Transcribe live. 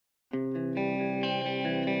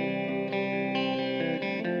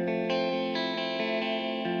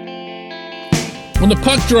When the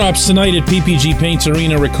puck drops tonight at PPG Paints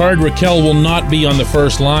Arena, Rickard Rakell will not be on the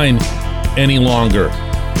first line any longer.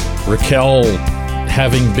 Rakell,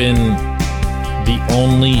 having been the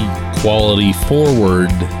only quality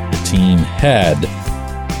forward the team had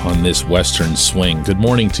on this Western swing. Good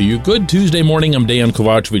morning to you. Good Tuesday morning. I'm Dejan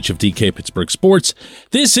Kovacevic of DK Pittsburgh Sports.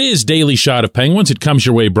 This is Daily Shot of Penguins. It comes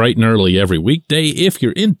your way bright and early every weekday if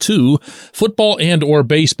you're into football and or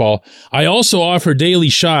baseball. I also offer daily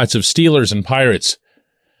shots of Steelers and Pirates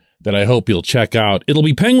that I hope you'll check out. It'll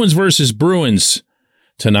be Penguins versus Bruins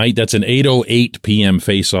tonight. That's an 8:08 p.m.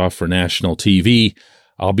 face-off for national TV.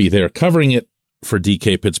 I'll be there covering it for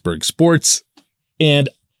DK Pittsburgh Sports, and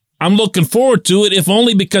I'm looking forward to it, if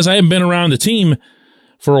only because I haven't been around the team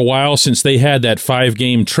for a while since they had that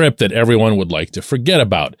 5-game trip that everyone would like to forget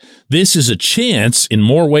about. This is a chance, in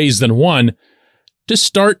more ways than one, to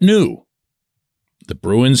start new. The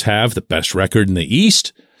Bruins have the best record in the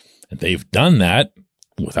East, and they've done that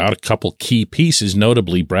without a couple key pieces,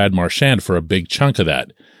 notably Brad Marchand for a big chunk of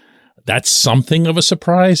that. That's something of a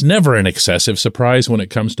surprise, never an excessive surprise when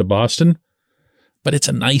it comes to Boston, but it's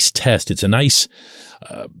a nice test. It's a nice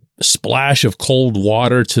splash of cold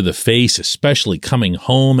water to the face, especially coming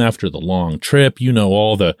home after the long trip. You know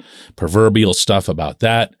all the proverbial stuff about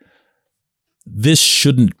that. This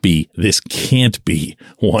can't be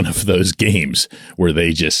one of those games where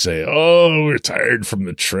they just say, oh, we're tired from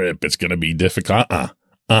the trip, it's going to be difficult.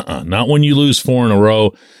 Not when you lose 4 in a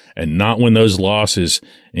row, and not when those losses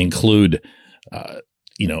include,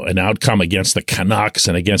 an outcome against the Canucks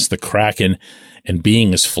and against the Kraken and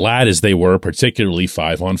being as flat as they were, particularly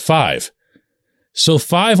 5-on-5. So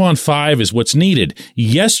 5-on-5 is what's needed.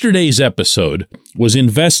 Yesterday's episode was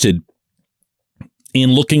invested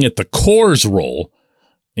in looking at the core's role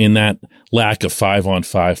in that lack of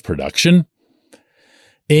 5-on-5 production.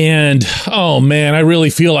 And, oh man, I really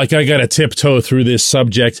feel like I got to tiptoe through this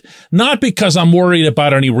subject, not because I'm worried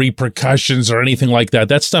about any repercussions or anything like that.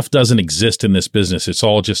 That stuff doesn't exist in this business. It's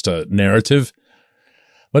all just a narrative,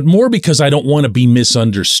 but more because I don't want to be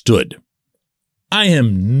misunderstood. I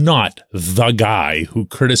am not the guy who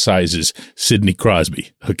criticizes Sidney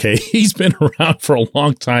Crosby, okay? He's been around for a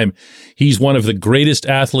long time. He's one of the greatest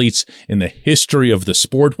athletes in the history of the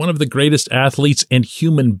sport, one of the greatest athletes and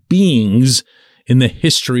human beings in the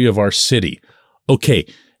history of our city. Okay,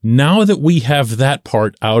 now that we have that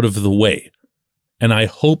part out of the way, and I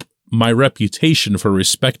hope my reputation for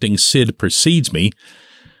respecting Sid precedes me,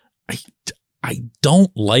 I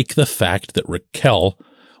don't like the fact that Rakell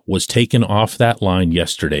was taken off that line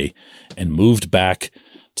yesterday and moved back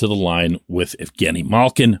to the line with Evgeny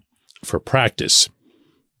Malkin for practice.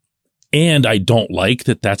 And I don't like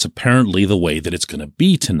that that's apparently the way that it's going to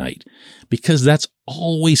be tonight, because that's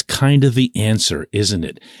always kind of the answer, isn't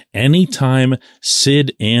it? Anytime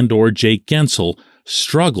Sid and or Jake Gensel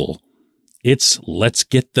struggle, it's let's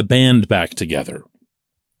get the band back together.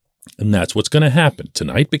 And that's what's going to happen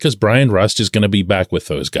tonight, because Brian Rust is going to be back with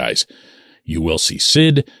those guys. You will see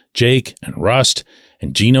Sid, Jake, and Rust,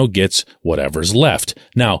 and Gino gets whatever's left.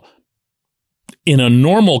 Now, in a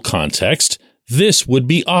normal context, this would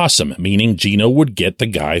be awesome, meaning Gino would get the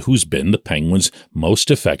guy who's been the Penguins' most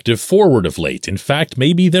effective forward of late. In fact,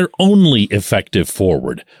 maybe their only effective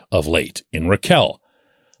forward of late in Rakell.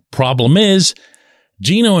 Problem is,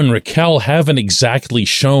 Gino and Rakell haven't exactly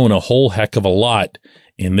shown a whole heck of a lot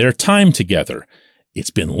in their time together.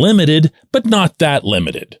 It's been limited, but not that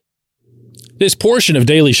limited. This portion of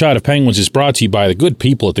Daily Shot of Penguins is brought to you by the good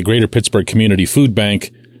people at the Greater Pittsburgh Community Food Bank,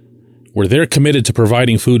 where they're committed to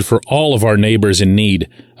providing food for all of our neighbors in need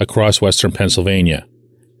across Western Pennsylvania.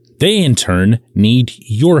 They, in turn, need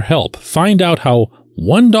your help. Find out how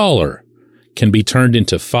 $1 can be turned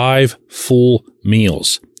into 5 full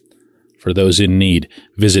meals for those in need.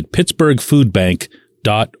 Visit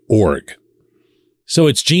pittsburghfoodbank.org. So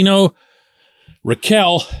it's Gino,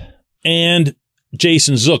 Rakell, and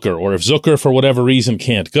Jason Zucker, or if Zucker for whatever reason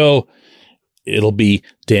can't go, it'll be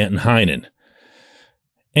Danton Heinen.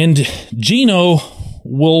 And Gino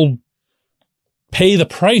will pay the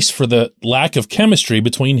price for the lack of chemistry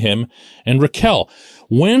between him and Rakell.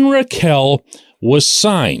 When Rakell was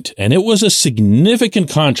signed, and it was a significant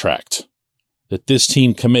contract that this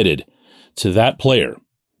team committed to that player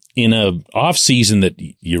in a offseason that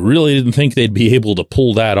you really didn't think they'd be able to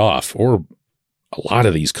pull that off, or a lot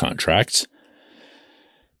of these contracts,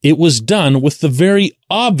 it was done with the very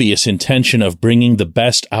obvious intention of bringing the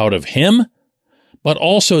best out of him, but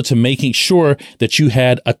also to making sure that you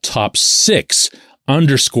had a top 6,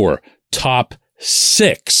 top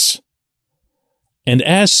 6. And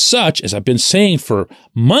as such, as I've been saying for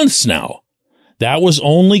months now, that was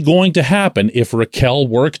only going to happen if Raquel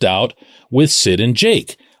worked out with Sid and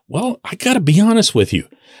Jake. Well, I got to be honest with you.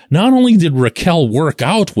 Not only did Raquel work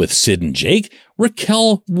out with Sid and Jake,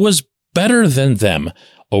 Raquel was better than them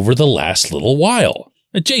over the last little while.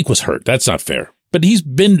 Jake was hurt. That's not fair. But he's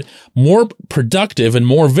been more productive and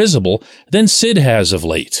more visible than Sid has of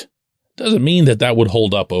late. Doesn't mean that that would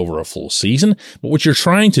hold up over a full season, but what you're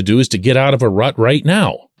trying to do is to get out of a rut right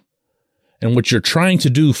now. And what you're trying to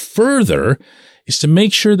do further is to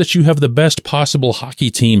make sure that you have the best possible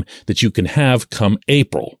hockey team that you can have come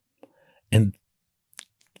April. And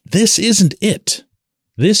this isn't it.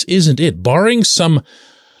 This isn't it. Barring some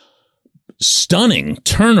stunning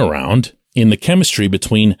turnaround in the chemistry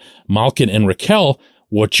between Malkin and Raquel,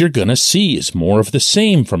 what you're going to see is more of the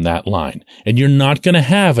same from that line. And you're not going to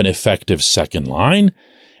have an effective second line,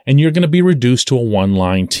 and you're going to be reduced to a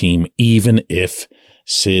one-line team, even if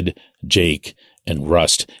Sid, Jake, and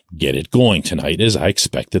Rust get it going tonight, as I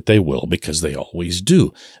expect that they will, because they always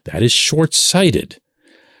do. That is short-sighted.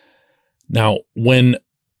 Now, when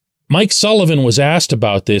Mike Sullivan was asked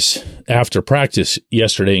about this after practice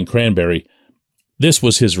yesterday in Cranberry, this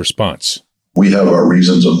was his response. We have our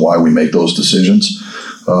reasons of why we make those decisions,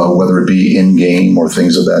 whether it be in-game or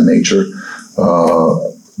things of that nature.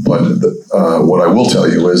 But what I will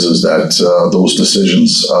tell you is that those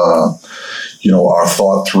decisions, are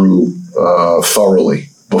thought through thoroughly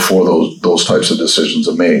before those types of decisions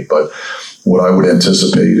are made. But what I would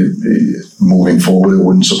anticipate moving forward, it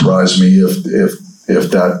wouldn't surprise me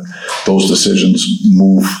if those decisions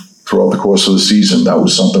move throughout the course of the season. That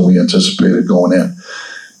was something we anticipated going in.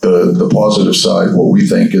 The positive side, what we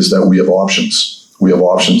think is that we have options. We have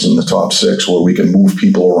options in the top six where we can move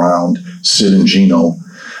people around, Sid and Gino,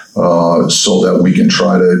 so that we can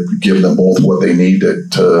try to give them both what they need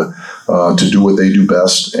to do what they do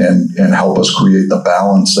best and help us create the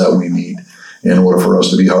balance that we need in order for us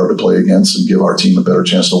to be hard to play against and give our team a better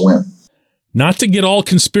chance to win. Not to get all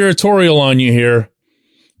conspiratorial on you here,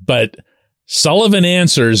 but Sullivan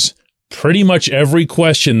answers pretty much every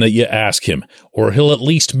question that you ask him, or he'll at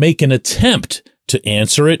least make an attempt to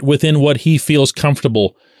answer it within what he feels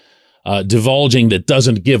comfortable divulging that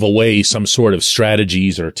doesn't give away some sort of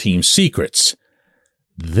strategies or team secrets.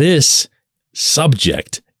 This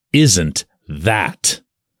subject isn't that.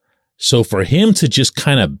 So for him to just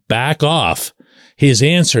kind of back off his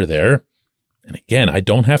answer there, and again, I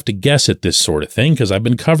don't have to guess at this sort of thing because I've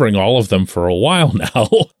been covering all of them for a while now.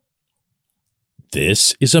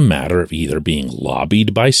 This is a matter of either being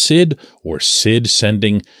lobbied by Sid or Sid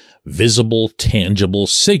sending visible, tangible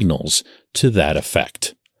signals to that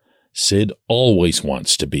effect. Sid always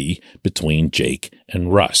wants to be between Jake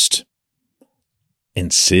and Rust.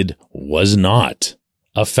 And Sid was not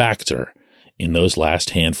a factor in those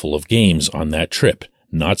last handful of games on that trip,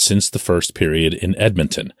 not since the first period in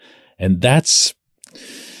Edmonton. And that's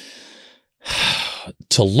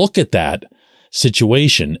to look at that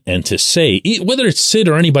situation and to say, whether it's Sid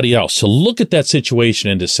or anybody else, to look at that situation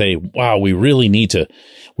and to say, wow, we really need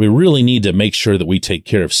to make sure that we take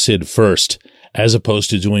care of Sid first, as opposed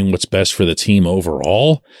to doing what's best for the team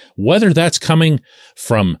overall, whether that's coming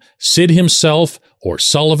from Sid himself or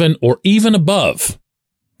Sullivan or even above,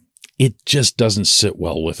 it just doesn't sit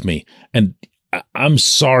well with me. And I'm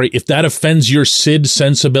sorry if that offends your Sid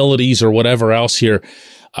sensibilities or whatever else here.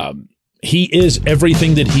 He is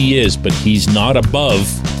everything that he is, but he's not above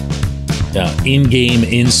in-game,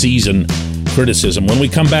 in-season criticism. When we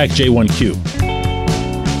come back, J1Q.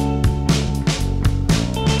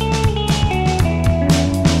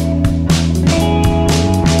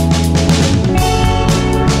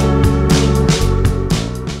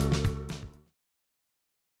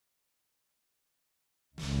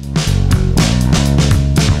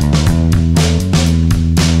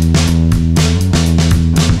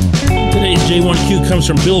 J1Q comes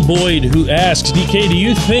from Bill Boyd, who asks, DK, do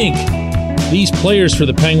you think these players for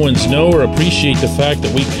the Penguins know or appreciate the fact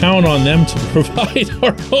that we count on them to provide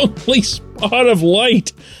our only spot of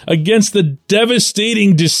light against the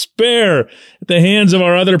devastating despair at the hands of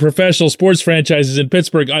our other professional sports franchises in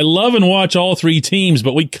Pittsburgh? I love and watch all three teams,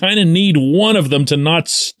 but we kind of need one of them to not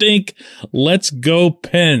stink. Let's go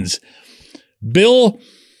Pens. Bill,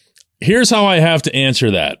 here's how I have to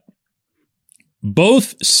answer that.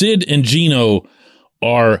 Both Sid and Gino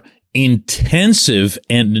are intensive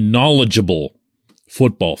and knowledgeable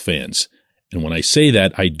football fans. And when I say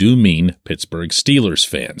that, I do mean Pittsburgh Steelers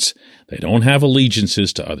fans. They don't have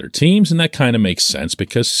allegiances to other teams, and that kind of makes sense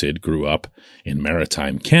because Sid grew up in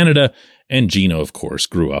maritime Canada, and Gino, of course,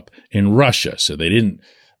 grew up in Russia. So they didn't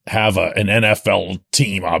have an NFL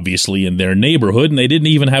team, obviously, in their neighborhood, and they didn't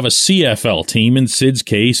even have a CFL team in Sid's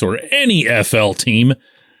case, or any FL team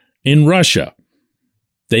in Russia.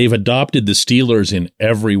 They've adopted the Steelers in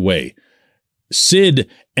every way. Sid,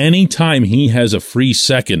 anytime he has a free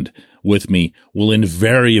second with me, will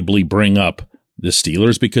invariably bring up the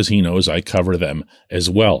Steelers because he knows I cover them as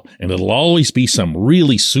well. And it'll always be some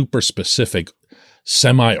really super specific,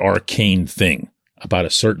 semi-arcane thing about a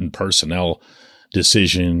certain personnel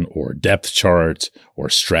decision or depth chart or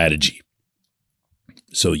strategy.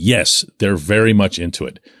 So yes, they're very much into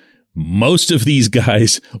it. Most of these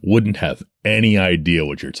guys wouldn't have any idea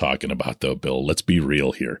what you're talking about, though, Bill. Let's be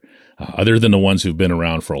real here. Other than the ones who've been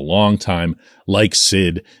around for a long time, like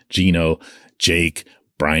Sid, Gino, Jake,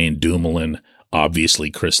 Brian Dumoulin, obviously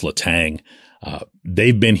Chris Letang.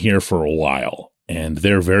 They've been here for a while, and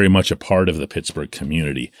they're very much a part of the Pittsburgh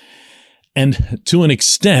community. And to an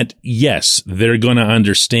extent, yes, they're going to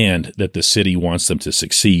understand that the city wants them to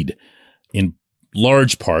succeed, in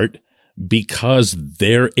large part because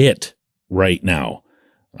they're it right now.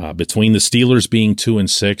 Between the Steelers being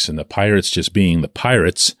 2-6 and the Pirates just being the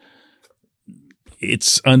Pirates,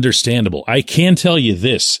 it's understandable. I can tell you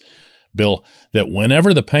this, Bill, that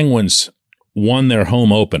whenever the Penguins won their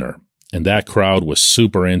home opener, and that crowd was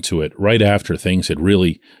super into it right after things had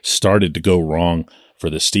really started to go wrong for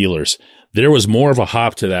the Steelers, there was more of a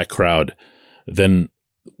hop to that crowd than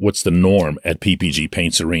what's the norm at PPG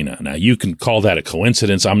Paints Arena. Now, you can call that a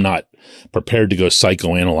coincidence. I'm not prepared to go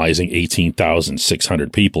psychoanalyzing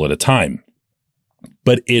 18,600 people at a time.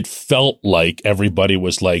 But it felt like everybody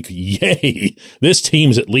was like, yay, this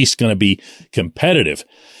team's at least going to be competitive.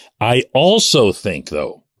 I also think,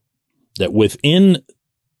 though, that within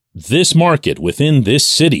this market, within this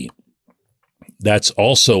city, that's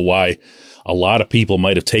also why a lot of people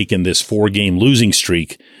might have taken this 4-game losing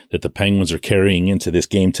streak that the Penguins are carrying into this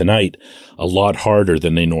game tonight a lot harder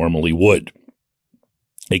than they normally would.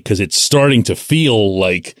 Because it's starting to feel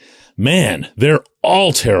like, man, they're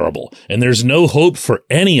all terrible and there's no hope for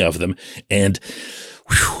any of them. And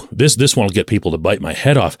this one will get people to bite my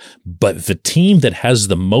head off. But the team that has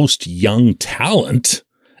the most young talent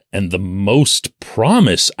and the most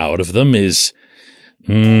promise out of them is,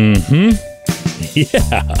 yeah.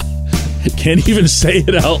 Can't even say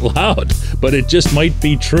it out loud, but it just might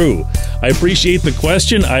be true. I appreciate the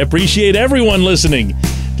question. I appreciate everyone listening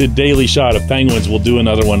to Daily Shot of Penguins. We'll do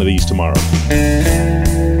another one of these tomorrow.